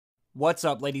What's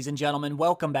up, ladies and gentlemen?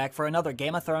 Welcome back for another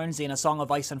Game of Thrones and A Song of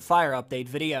Ice and Fire update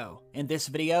video. In this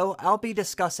video, I'll be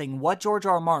discussing what George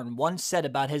R.R. Martin once said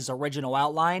about his original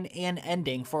outline and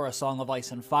ending for A Song of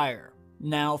Ice and Fire.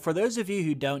 Now, for those of you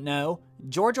who don't know,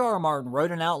 George R.R. Martin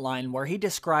wrote an outline where he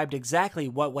described exactly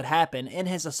what would happen in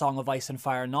his A Song of Ice and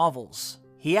Fire novels.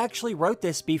 He actually wrote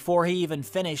this before he even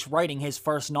finished writing his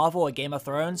first novel, A Game of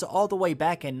Thrones, all the way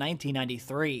back in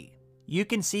 1993. You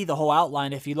can see the whole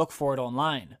outline if you look for it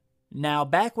online. Now,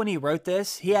 back when he wrote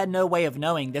this, he had no way of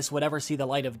knowing this would ever see the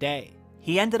light of day.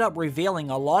 He ended up revealing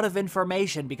a lot of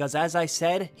information because, as I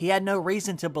said, he had no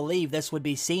reason to believe this would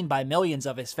be seen by millions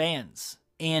of his fans.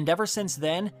 And ever since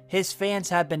then, his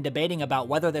fans have been debating about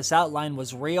whether this outline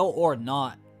was real or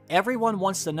not. Everyone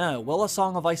wants to know, will A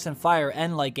Song of Ice and Fire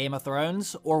end like Game of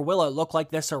Thrones, or will it look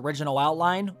like this original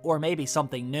outline, or maybe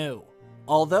something new?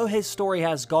 Although his story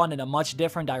has gone in a much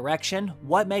different direction,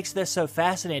 what makes this so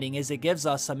fascinating is it gives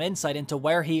us some insight into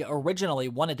where he originally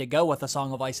wanted to go with A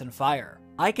Song of Ice and Fire.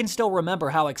 I can still remember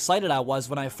how excited I was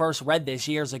when I first read this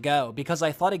years ago, because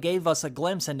I thought it gave us a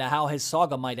glimpse into how his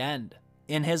saga might end.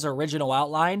 In his original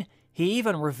outline, he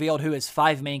even revealed who his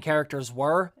 5 main characters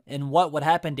were, and what would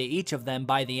happen to each of them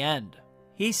by the end.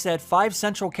 He said 5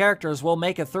 central characters will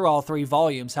make it through all 3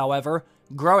 volumes, however,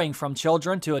 growing from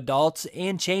children to adults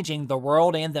and changing the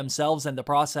world and themselves in the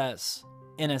process.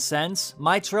 In a sense,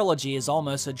 my trilogy is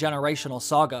almost a generational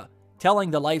saga, telling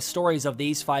the life stories of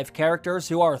these 5 characters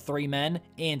who are 3 men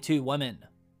and 2 women.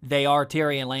 They are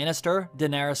Tyrion Lannister,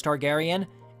 Daenerys Targaryen,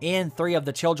 and 3 of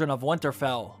the children of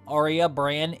Winterfell, Arya,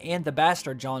 Bran, and the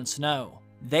bastard Jon Snow.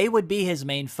 They would be his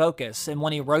main focus, and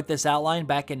when he wrote this outline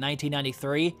back in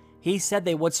 1993, he said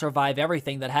they would survive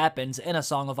everything that happens in A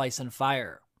Song of Ice and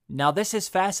Fire. Now, this is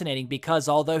fascinating because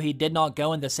although he did not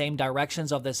go in the same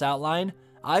directions of this outline,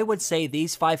 I would say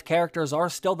these 5 characters are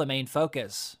still the main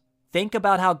focus. Think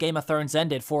about how Game of Thrones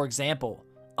ended, for example.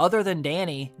 Other than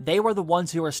Dany, they were the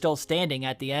ones who were still standing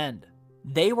at the end.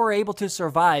 They were able to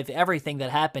survive everything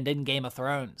that happened in Game of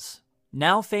Thrones.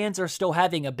 Now fans are still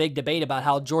having a big debate about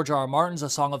how George R.R. Martin's A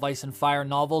Song of Ice and Fire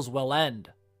novels will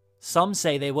end. Some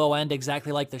say they will end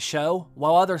exactly like the show,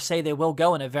 while others say they will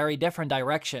go in a very different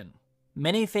direction.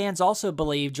 Many fans also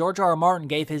believe George R.R. Martin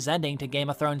gave his ending to Game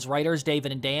of Thrones writers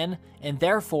David and Dan, and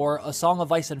therefore A Song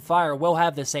of Ice and Fire will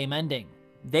have the same ending.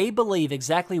 They believe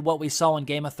exactly what we saw in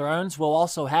Game of Thrones will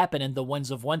also happen in The Winds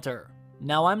of Winter.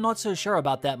 Now, I'm not so sure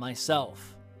about that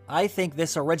myself. I think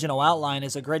this original outline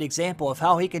is a great example of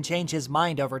how he can change his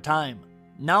mind over time.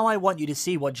 Now I want you to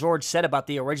see what George said about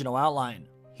the original outline.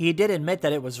 He did admit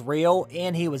that it was real,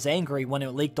 and he was angry when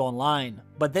it leaked online,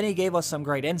 but then he gave us some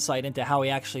great insight into how he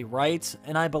actually writes,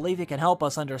 and I believe it can help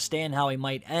us understand how he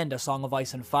might end A Song of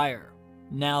Ice and Fire.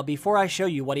 Now, before I show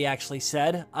you what he actually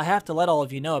said, I have to let all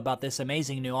of you know about this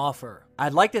amazing new offer.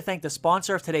 I'd like to thank the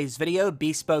sponsor of today's video,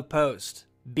 Bespoke Post.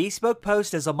 Bespoke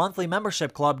Post is a monthly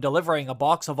membership club delivering a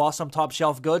box of awesome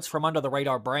top-shelf goods from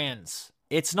under-the-radar brands.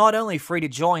 It's not only free to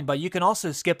join, but you can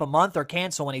also skip a month or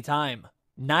cancel anytime.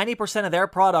 90% of their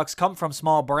products come from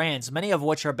small brands, many of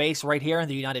which are based right here in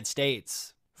the United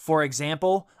States. For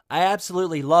example, I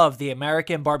absolutely love the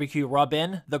American Barbecue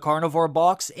Rub-In, the Carnivore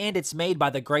Box, and it's made by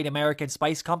the Great American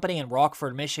Spice Company in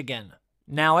Rockford, Michigan.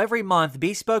 Now, every month,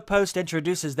 Bespoke Post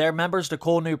introduces their members to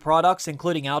cool new products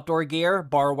including outdoor gear,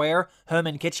 barware, home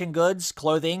and kitchen goods,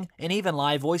 clothing, and even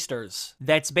live oysters.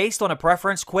 That's based on a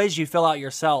preference quiz you fill out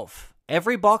yourself.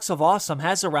 Every box of awesome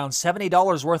has around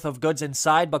 $70 worth of goods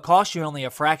inside, but costs you only a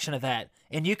fraction of that,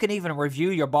 and you can even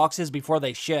review your boxes before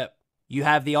they ship. You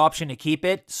have the option to keep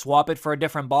it, swap it for a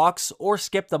different box, or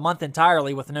skip the month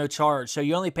entirely with no charge, so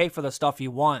you only pay for the stuff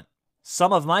you want.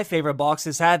 Some of my favorite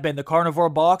boxes have been the Carnivore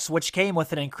Box, which came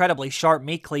with an incredibly sharp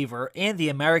meat cleaver, and the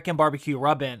American Barbecue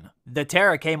Rub-In. The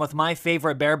Terra came with my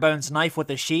favorite bare bones knife with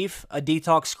a sheath, a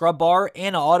detox scrub bar,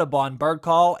 and an Audubon bird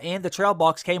call, and the Trail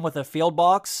Box came with a field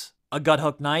box, a gut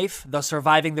hook knife, the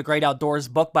Surviving the Great Outdoors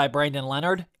book by Brandon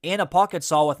Leonard, and a pocket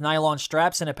saw with nylon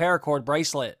straps and a paracord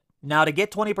bracelet. Now, to get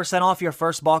 20% off your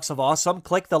first box of awesome,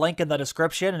 click the link in the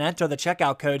description and enter the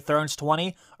checkout code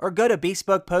Thrones20, or go to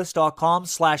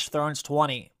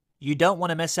bespokepost.com/Thrones20. You don't want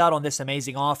to miss out on this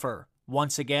amazing offer.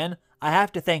 Once again, I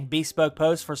have to thank Bespoke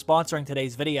Post for sponsoring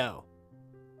today's video.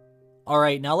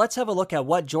 Alright, now let's have a look at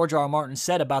what George R.R. Martin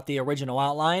said about the original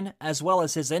outline, as well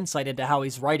as his insight into how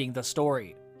he's writing the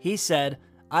story. He said,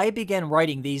 "I began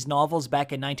writing these novels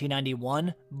back in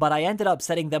 1991, but I ended up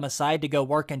setting them aside to go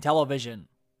work in television.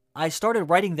 I started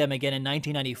writing them again in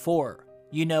 1994.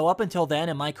 You know, up until then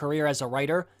in my career as a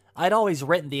writer, I'd always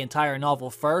written the entire novel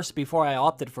first before I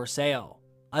opted for sale.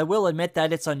 I will admit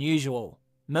that it's unusual.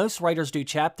 Most writers do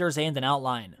chapters and an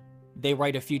outline. They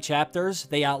write a few chapters,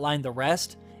 they outline the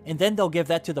rest, and then they'll give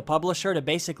that to the publisher to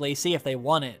basically see if they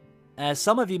want it. As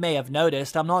some of you may have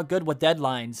noticed, I'm not good with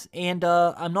deadlines, and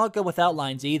I'm not good with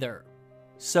outlines either.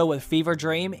 So with Fever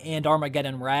Dream and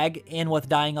Armageddon Rag, and with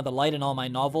Dying of the Light and all my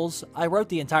novels, I wrote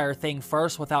the entire thing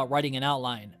first without writing an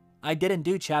outline. I didn't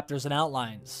do chapters and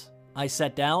outlines. I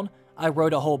sat down, I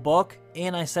wrote a whole book,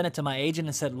 and I sent it to my agent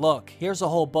and said, look, here's a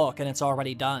whole book and it's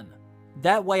already done.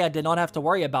 That way I did not have to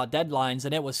worry about deadlines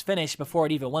and it was finished before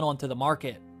it even went onto the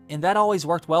market. And that always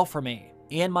worked well for me.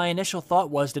 And my initial thought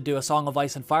was to do A Song of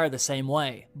Ice and Fire the same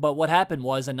way. But what happened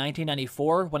was in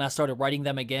 1994, when I started writing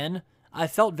them again, I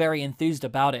felt very enthused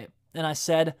about it. And I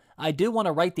said, I do want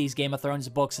to write these Game of Thrones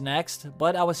books next,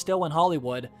 but I was still in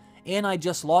Hollywood, and I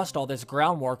just lost all this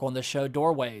groundwork on the show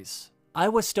Doorways. I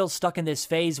was still stuck in this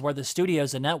phase where the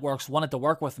studios and networks wanted to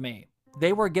work with me.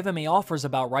 They were giving me offers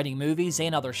about writing movies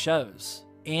and other shows.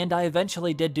 And I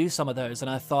eventually did do some of those,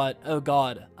 and I thought, oh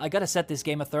god, I gotta set this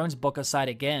Game of Thrones book aside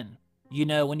again. You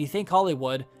know, when you think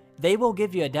Hollywood, they will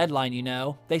give you a deadline, you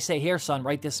know. They say, here son,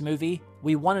 write this movie.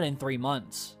 We want it in 3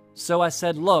 months. So I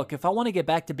said, look, if I want to get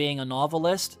back to being a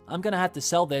novelist, I'm gonna have to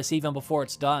sell this even before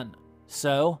it's done.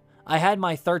 So, I had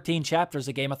my 13 chapters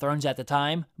of Game of Thrones at the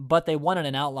time, but they wanted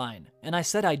an outline. And I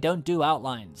said I don't do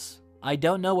outlines. I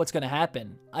don't know what's gonna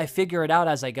happen. I figure it out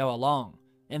as I go along.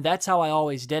 And that's how I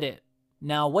always did it.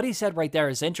 Now, what he said right there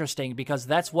is interesting because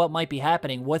that's what might be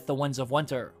happening with The Winds of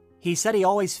Winter. He said he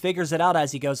always figures it out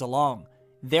as he goes along.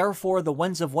 Therefore, The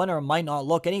Winds of Winter might not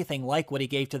look anything like what he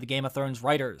gave to the Game of Thrones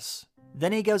writers.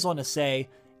 Then he goes on to say,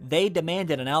 they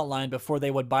demanded an outline before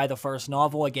they would buy the first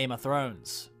novel of Game of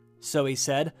Thrones. So he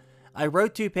said, I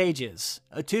wrote 2 pages,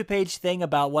 a 2-page thing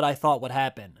about what I thought would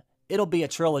happen. It'll be a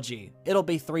trilogy. It'll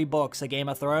be 3 books, A Game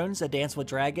of Thrones, A Dance with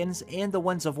Dragons, and The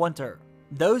Winds of Winter.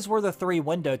 Those were the 3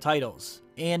 window titles.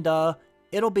 And,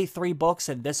 it'll be 3 books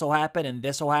and this'll happen and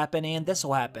this'll happen and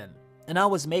this'll happen. And I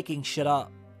was making shit up.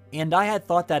 And I had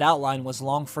thought that outline was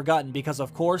long forgotten because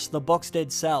of course the books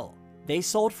did sell. They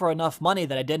sold for enough money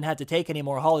that I didn't have to take any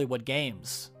more Hollywood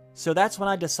games. So that's when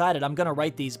I decided I'm gonna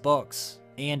write these books.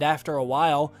 And after a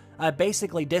while, I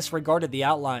basically disregarded the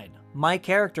outline. My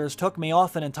characters took me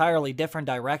off in entirely different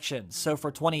directions, so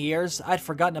for 20 years, I'd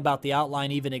forgotten about the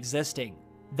outline even existing.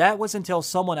 That was until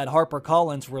someone at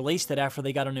HarperCollins released it after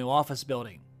they got a new office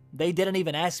building. They didn't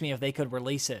even ask me if they could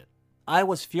release it. I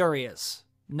was furious.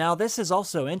 Now this is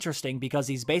also interesting because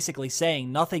he's basically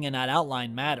saying nothing in that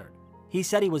outline mattered. He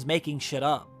said he was making shit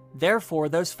up. Therefore,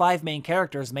 those 5 main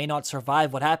characters may not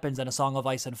survive what happens in A Song of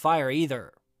Ice and Fire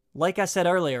either. Like I said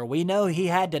earlier, we know he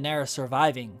had Daenerys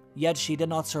surviving, yet she did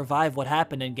not survive what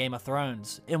happened in Game of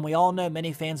Thrones, and we all know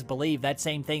many fans believe that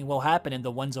same thing will happen in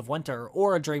The Winds of Winter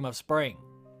or A Dream of Spring.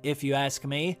 If you ask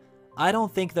me, I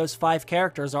don't think those 5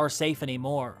 characters are safe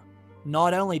anymore.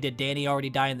 Not only did Dany already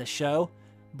die in the show,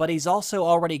 but he's also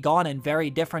already gone in very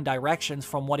different directions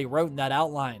from what he wrote in that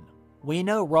outline. We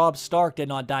know Robb Stark did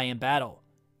not die in battle.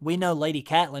 We know Lady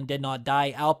Catelyn did not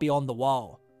die out beyond the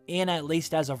wall. And at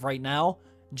least as of right now,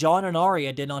 Jon and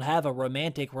Arya did not have a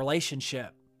romantic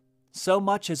relationship. So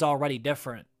much is already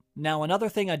different. Now another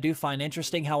thing I do find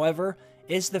interesting, however,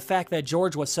 is the fact that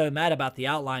George was so mad about the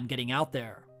outline getting out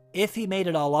there. If he made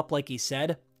it all up like he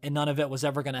said, and none of it was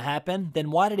ever going to happen,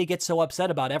 then why did he get so upset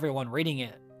about everyone reading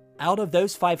it? Out of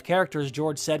those 5 characters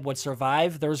George said would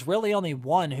survive, there's really only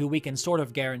one who we can sort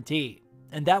of guarantee,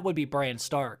 and that would be Bran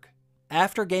Stark.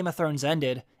 After Game of Thrones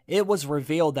ended, it was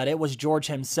revealed that it was George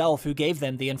himself who gave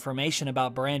them the information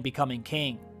about Bran becoming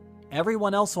king.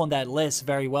 Everyone else on that list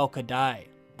very well could die.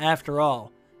 After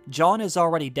all, Jon is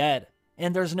already dead,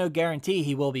 and there's no guarantee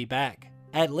he will be back.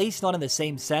 At least not in the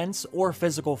same sense or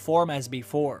physical form as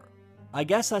before. I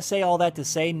guess I say all that to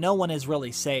say no one is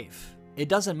really safe. It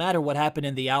doesn't matter what happened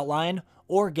in the outline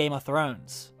or Game of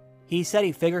Thrones. He said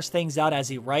he figures things out as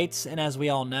he writes, and as we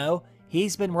all know,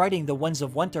 he's been writing The Winds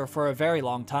of Winter for a very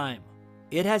long time.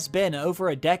 It has been over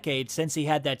a decade since he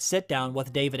had that sit down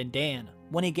with David and Dan,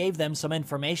 when he gave them some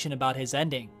information about his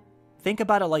ending. Think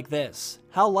about it like this,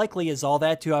 how likely is all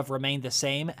that to have remained the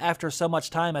same after so much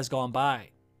time has gone by?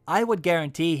 I would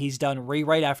guarantee he's done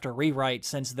rewrite after rewrite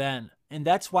since then, and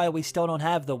that's why we still don't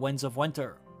have The Winds of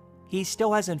Winter. He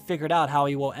still hasn't figured out how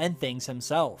he will end things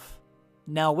himself.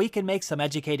 Now we can make some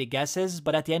educated guesses,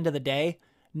 but at the end of the day,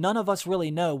 none of us really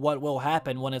know what will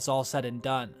happen when it's all said and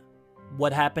done.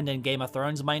 What happened in Game of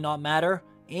Thrones might not matter,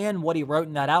 and what he wrote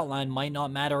in that outline might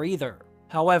not matter either.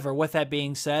 However, with that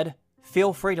being said,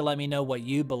 feel free to let me know what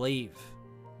you believe.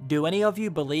 Do any of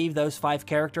you believe those 5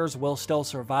 characters will still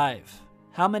survive?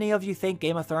 How many of you think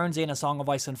Game of Thrones and A Song of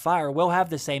Ice and Fire will have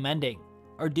the same ending?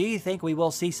 Or do you think we will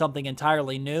see something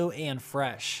entirely new and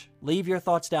fresh? Leave your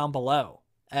thoughts down below.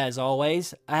 As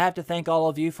always, I have to thank all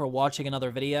of you for watching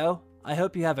another video. I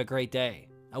hope you have a great day.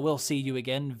 I will see you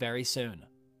again very soon.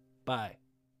 Bye.